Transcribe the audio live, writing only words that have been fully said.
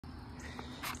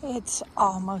It's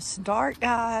almost dark,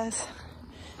 guys.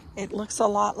 It looks a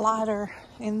lot lighter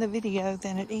in the video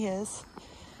than it is.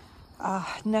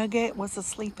 Nugget was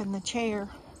asleep in the chair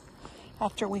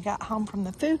after we got home from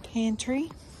the food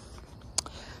pantry.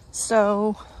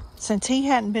 So since he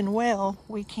hadn't been well,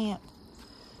 we can't,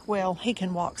 well, he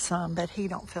can walk some, but he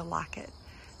don't feel like it.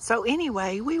 So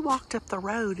anyway, we walked up the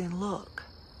road and look.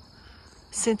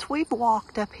 Since we've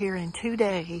walked up here in 2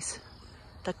 days,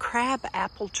 the crab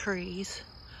apple trees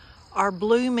are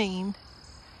blooming,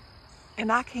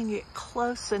 and I can get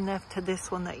close enough to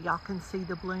this one that y'all can see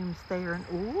the blooms there, and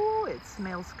ooh, it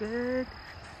smells good.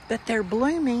 But they're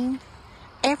blooming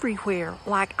everywhere.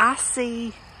 Like I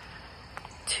see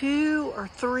 2 or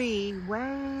 3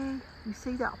 way, you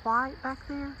see that white back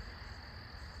there?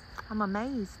 I'm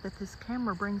amazed that this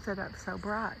camera brings it up so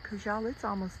bright, because y'all, it's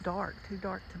almost dark, too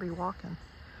dark to be walking.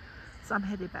 So I'm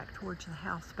headed back towards the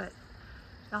house, but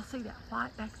y'all see that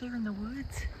white back there in the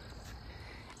woods?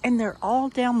 And they're all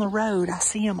down the road. I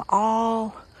see them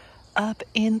all up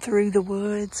in through the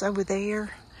woods over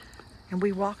there. And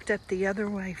we walked up the other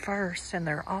way first, and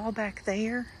they're all back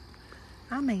there.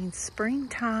 I mean,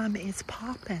 springtime is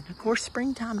popping. Of course,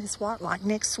 springtime is what, like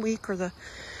next week or the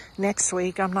next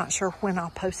week? I'm not sure when I'll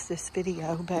post this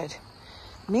video, but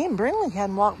me and Brinlee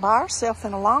hadn't walked by ourselves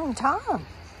in a long time.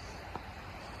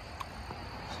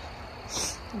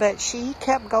 But she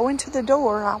kept going to the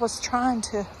door. I was trying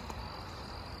to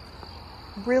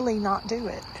really not do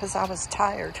it because I was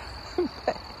tired.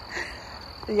 But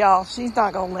y'all, she's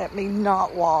not gonna let me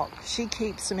not walk. She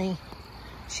keeps me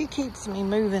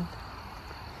moving.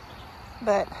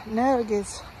 But Nug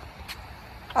is,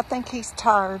 I think he's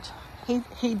tired.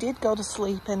 He did go to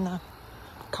sleep in the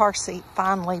car seat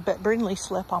finally, but Brinlee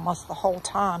slept almost the whole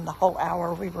time, the whole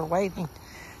hour we were waiting,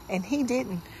 and he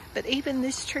didn't. But even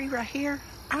this tree right here,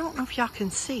 I don't know if y'all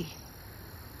can see.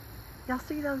 Y'all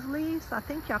see those leaves? I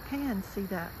think y'all can see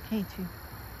that, can't you?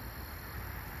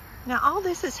 Now, all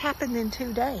this has happened in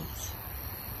 2 days.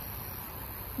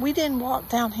 We didn't walk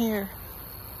down here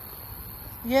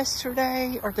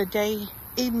yesterday or the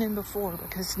evening before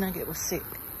because Nugget was sick.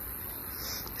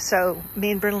 So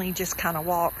me and Brinlee just kind of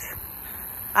walked.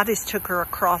 I just took her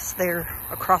across there,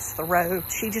 across the road.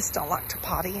 She just don't like to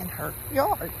potty in her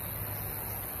yard.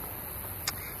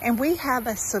 And we have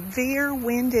a severe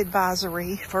wind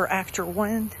advisory for after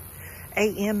 1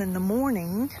 a.m. in the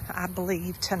morning, I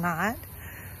believe, tonight.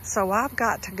 So I've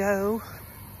got to go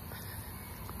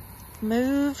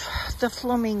move the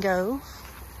flamingo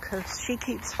because she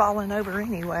keeps falling over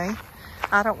anyway.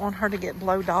 I don't want her to get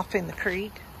blowed off in the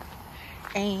creek.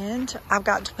 And I've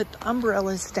got to put the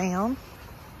umbrellas down.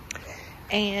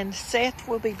 And Seth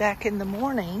will be back in the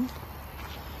morning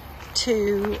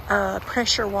to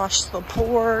pressure wash the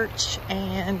porch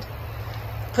and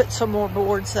put some more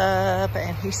boards up,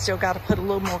 and he's still got to put a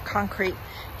little more concrete.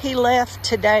 He left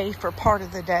today for part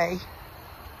of the day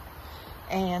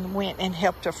and went and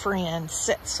helped a friend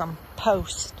set some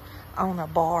posts on a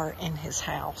bar in his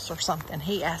house or something.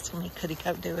 He asked me could he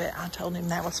go do it. I told him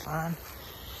that was fine,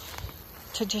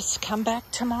 to just come back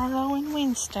tomorrow and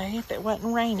Wednesday if it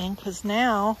wasn't raining, because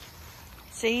now,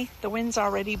 see, the wind's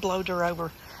already blowed her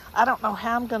over. I don't know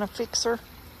how I'm going to fix her.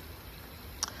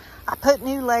 I put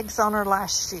new legs on her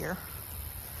last year,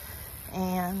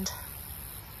 and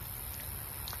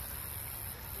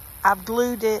I've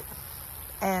glued it,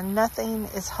 and nothing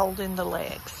is holding the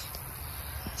legs.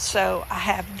 So I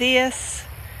have this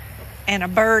and a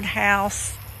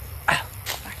birdhouse. Oh,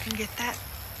 if I can get that.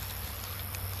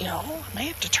 You know, I may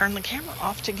have to turn the camera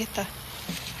off to get the,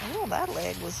 oh, that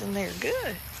leg was in there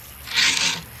good.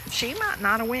 She might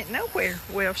not have went nowhere.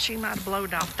 Well, she might have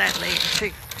blowed off that leg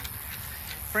too.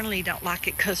 Brinlee don't like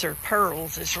it because her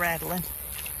pearls is rattling.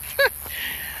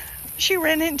 She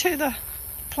ran into the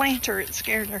planter. It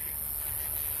scared her.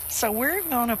 So we're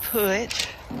going to put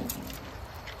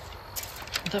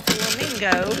the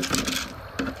flamingo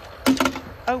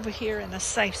over here in a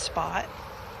safe spot.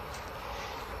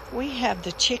 We have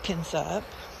the chickens up,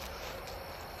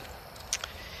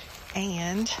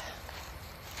 and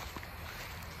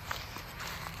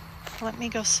let me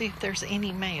go see if there's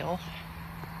any mail.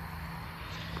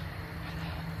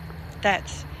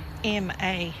 That's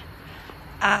M-A-I-L,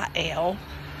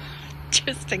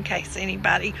 just in case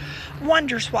anybody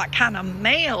wonders what kind of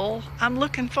mail I'm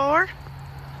looking for.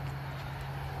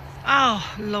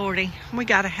 Oh, Lordy, we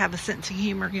got to have a sense of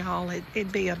humor, y'all.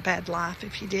 It'd be a bad life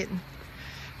if you didn't.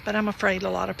 But I'm afraid a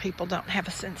lot of people don't have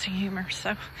a sense of humor.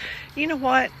 So, you know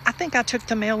what? I think I took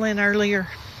the mail in earlier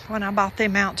when I bought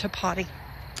them out to potty.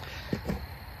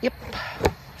 Yep,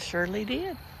 surely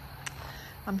did.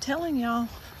 I'm telling y'all,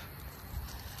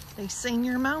 these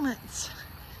senior moments,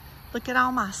 Look at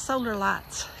all my solar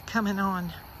lights coming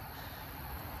on.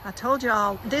 I told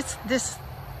y'all this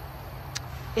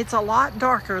it's a lot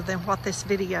darker than what this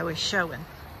video is showing.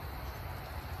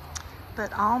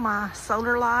 But all my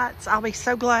solar lights, I'll be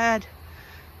so glad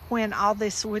when all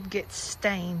this wood gets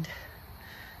stained.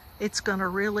 It's gonna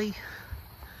really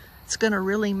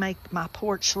make my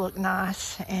porch look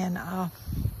nice. And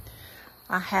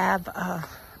I have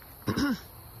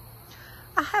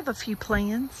a few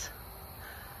plans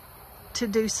to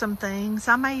do some things.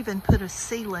 I may even put a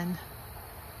ceiling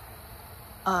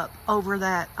up over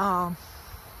that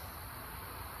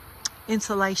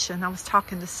insulation. I was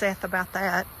talking to Seth about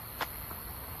that.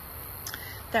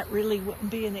 That really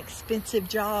wouldn't be an expensive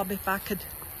job if I could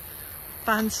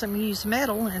find some used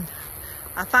metal. And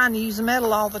I find used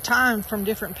metal all the time from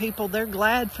different people. They're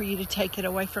glad for you to take it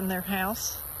away from their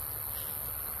house.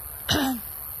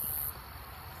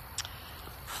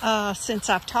 Since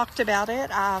I've talked about it,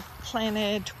 I've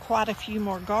planted quite a few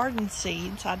more garden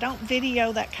seeds. I don't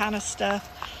video that kind of stuff.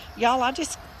 Y'all, I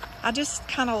just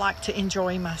kind of like to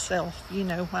enjoy myself, you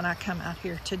know, when I come out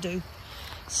here to do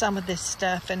some of this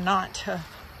stuff and not to,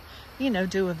 you know,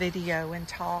 do a video and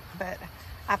talk. But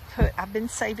I've been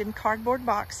saving cardboard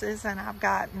boxes, and I've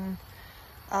gotten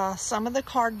some of the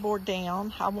cardboard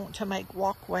down. I want to make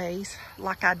walkways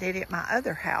like I did at my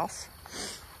other house.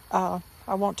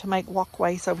 I want to make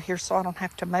walkways over here so I don't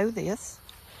have to mow this.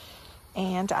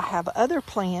 And I have other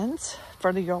plans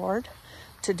for the yard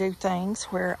to do things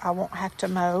where I won't have to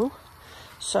mow.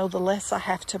 So the less I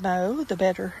have to mow, the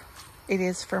better it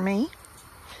is for me.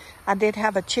 I did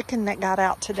have a chicken that got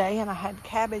out today, and I had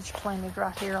cabbage planted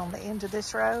right here on the end of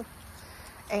this row.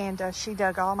 And she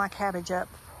dug all my cabbage up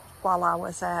while I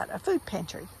was at a food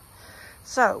pantry.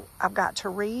 So I've got to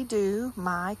redo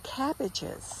my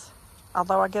cabbages.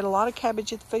 Although I get a lot of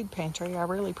cabbage at the food pantry, I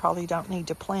really probably don't need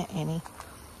to plant any.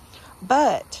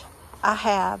 But I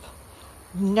have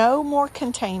no more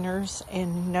containers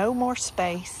and no more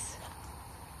space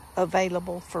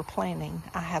available for planting.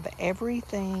 I have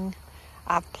everything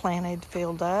I've planted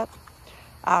filled up.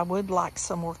 I would like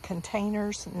some more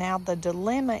containers. Now the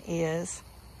dilemma is,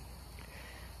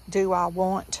 do I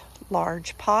want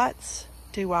large pots?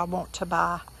 Do I want to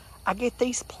buy? I get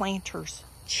these planters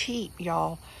cheap,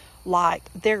 y'all. Like,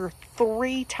 they're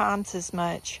 3 times as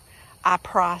much. I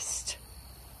priced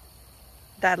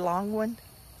that long one.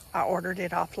 I ordered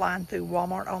it offline through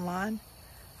Walmart online.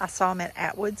 I saw them at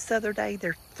Atwood's the other day.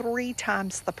 They're 3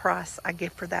 times the price I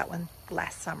get for that one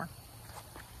last summer.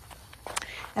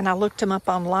 And I looked them up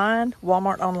online,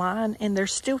 Walmart online, and they're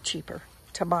still cheaper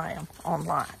to buy them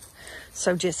online.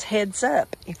 So just heads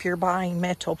up, if you're buying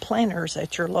metal planters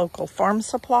at your local farm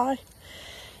supply,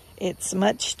 it's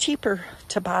much cheaper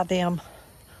to buy them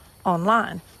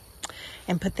online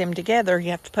and put them together.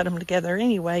 You have to put them together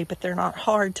anyway, but they're not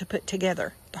hard to put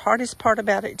together. The hardest part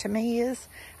about it to me is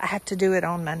I have to do it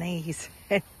on my knees.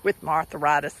 And with my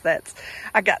arthritis,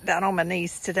 I got down on my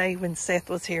knees today when Seth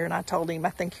was here, and I told him,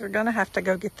 I think you're going to have to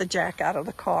go get the jack out of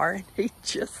the car. And he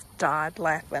just died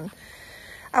laughing.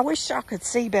 I wish y'all could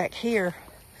see back here.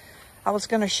 I was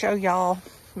going to show y'all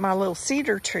my little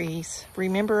cedar trees.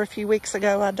 Remember a few weeks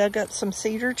ago I dug up some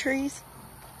cedar trees?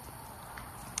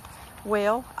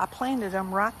 Well, I planted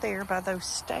them right there by those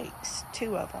stakes,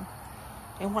 2 of them.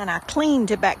 And when I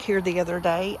cleaned it back here the other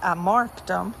day, I marked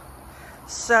them.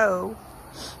 So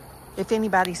if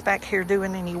anybody's back here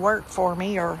doing any work for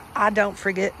me, or I don't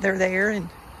forget they're there and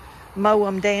mow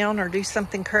them down or do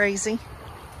something crazy.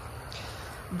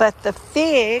 But the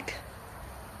fig,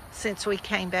 since we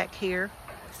came back here,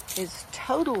 is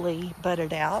totally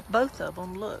budded out. Both of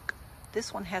them, look.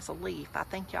 This one has a leaf. I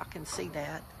think y'all can see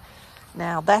that.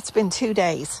 Now, that's been 2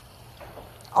 days.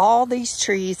 All these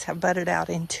trees have budded out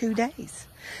in 2 days.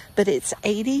 But it's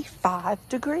 85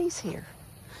 degrees here.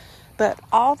 But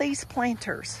all these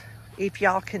planters, if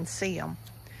y'all can see them,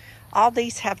 all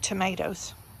these have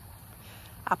tomatoes.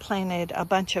 I planted a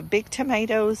bunch of big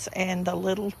tomatoes and the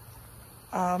little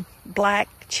black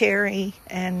cherry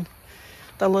and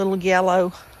the little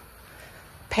yellow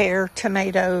pear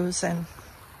tomatoes, and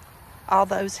all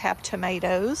those have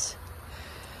tomatoes.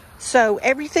 So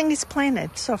everything is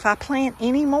planted. So if I plant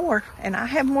any more, and I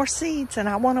have more seeds and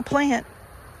I want to plant,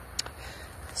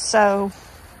 so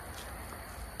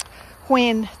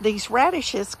when these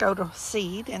radishes go to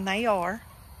seed, and they are,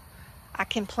 I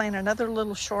can plant another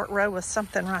little short row of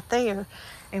something right there.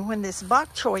 And when this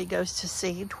bok choy goes to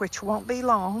seed, which won't be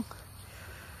long,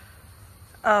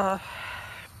 I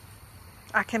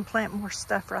can plant more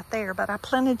stuff right there. But I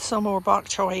planted some more bok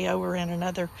choy over in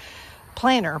another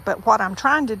planter. But what I'm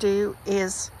trying to do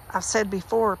is, I've said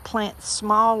before, plant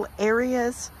small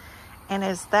areas And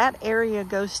as that area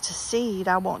goes to seed,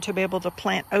 I want to be able to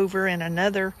plant over in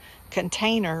another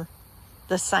container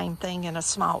the same thing in a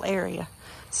small area.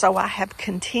 So I have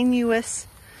continuous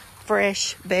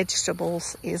fresh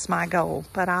vegetables is my goal,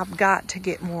 but I've got to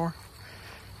get more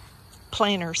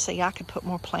planters. See, I could put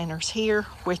more planters here,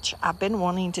 which I've been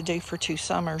wanting to do for 2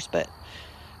 summers, but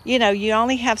you know, you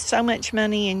only have so much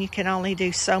money and you can only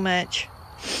do so much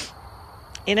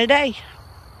in a day.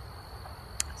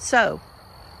 So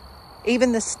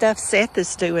even the stuff Seth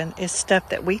is doing is stuff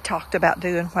that we talked about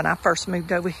doing when I first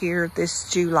moved over here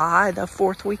this July. The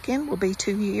 4th weekend will be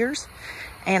 2 years.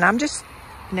 And I'm just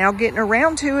now getting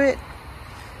around to it.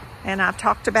 And I've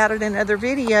talked about it in other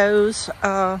videos.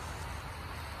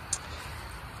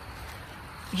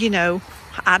 You know,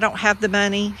 I don't have the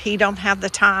money. He don't have the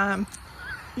time.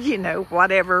 You know,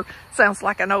 whatever. Sounds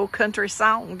like an old country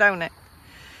song, don't it?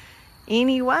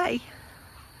 Anyway,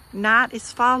 night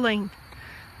is falling.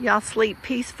 Y'all sleep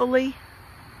peacefully.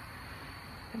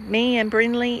 Me and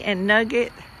Brinlee and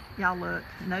Nugget. Y'all look,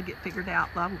 Nugget figured out,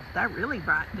 that really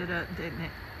brightened it up, didn't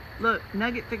it? Look,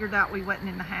 Nugget figured out we wasn't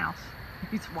in the house.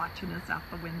 He's watching us out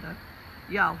the window.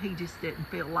 Y'all, he just didn't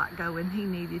feel like going. He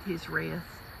needed his rest.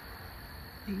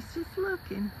 He's just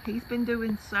looking. He's been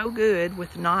doing so good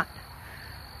with not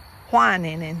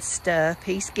whining and stuff.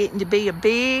 He's getting to be a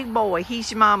big boy. He's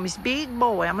your mama's big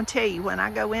boy. I'm going to tell you, when I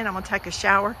go in, I'm going to take a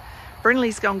shower.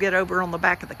 Brinlee's going to get over on the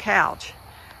back of the couch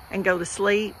and go to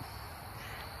sleep.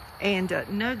 And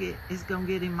Nugget is going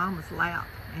to get in Mama's lap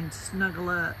and snuggle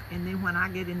up. And then when I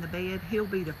get in the bed, he'll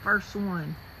be the first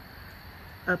one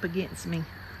up against me,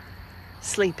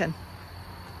 sleeping.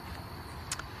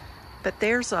 But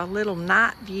there's a little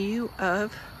night view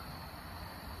of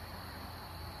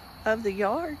the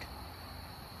yard.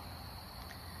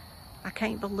 I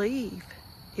can't believe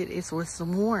it is as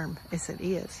warm as it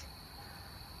is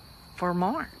for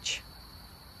March.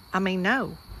 I mean,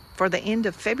 no, for the end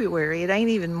of February. It ain't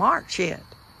even March yet.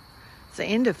 It's the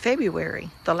end of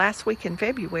February, the last week in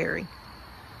February.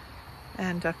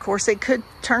 And of course it could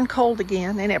turn cold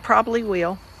again, and it probably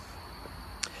will.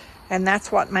 And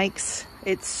that's what makes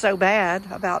it so bad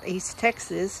about East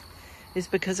Texas, is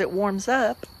because it warms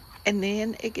up and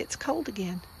then it gets cold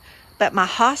again. But my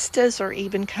hostas are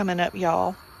even coming up,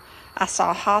 y'all. I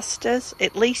saw hostas,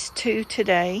 at least 2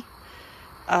 today,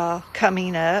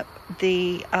 coming up.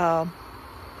 The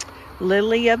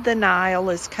lily of the Nile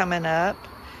is coming up.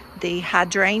 The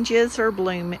hydrangeas are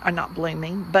blooming, or not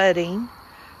blooming, budding.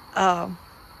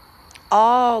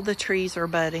 All the trees are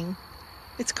budding.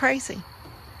 It's crazy.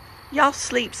 Y'all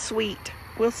sleep sweet.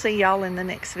 We'll see y'all in the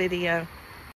next video.